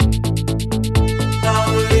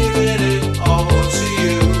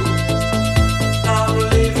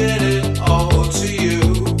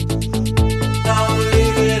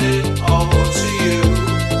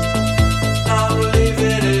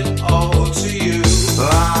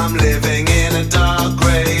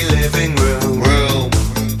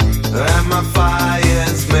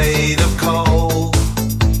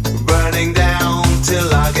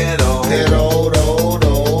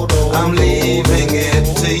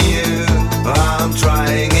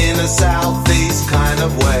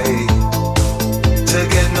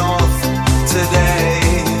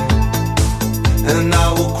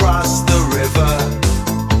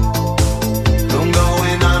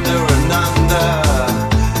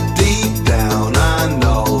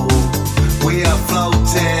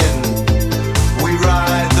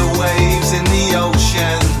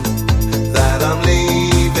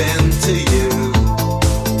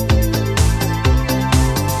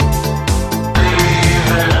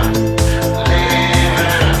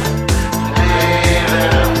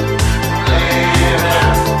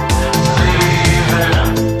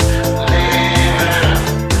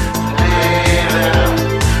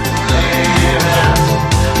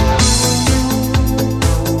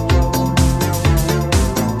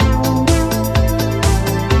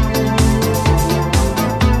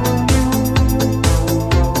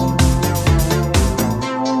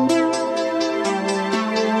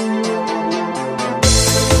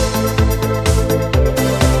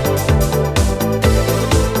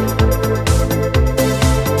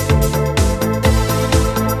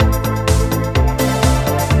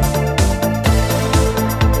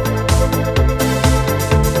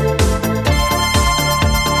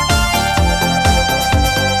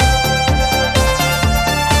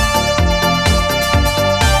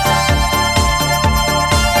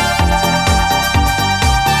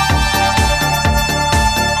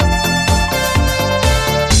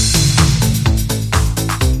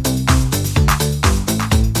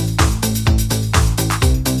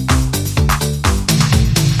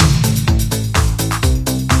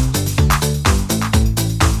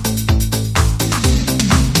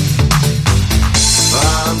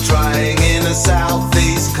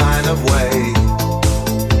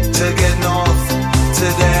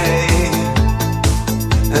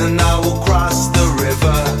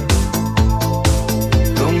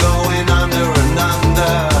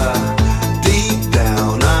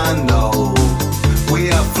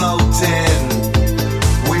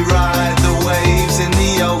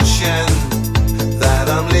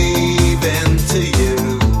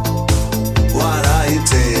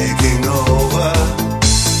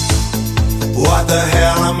the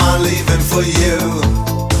hell am I leaving for you?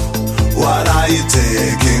 What are you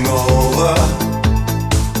taking over?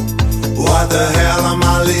 What the hell am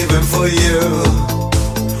I leaving for you?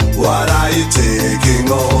 What are you taking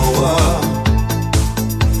over?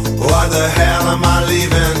 What the hell am I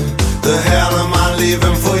leaving? The hell am I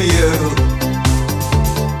leaving for you?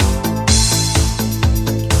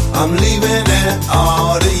 I'm leaving it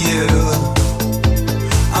all to you.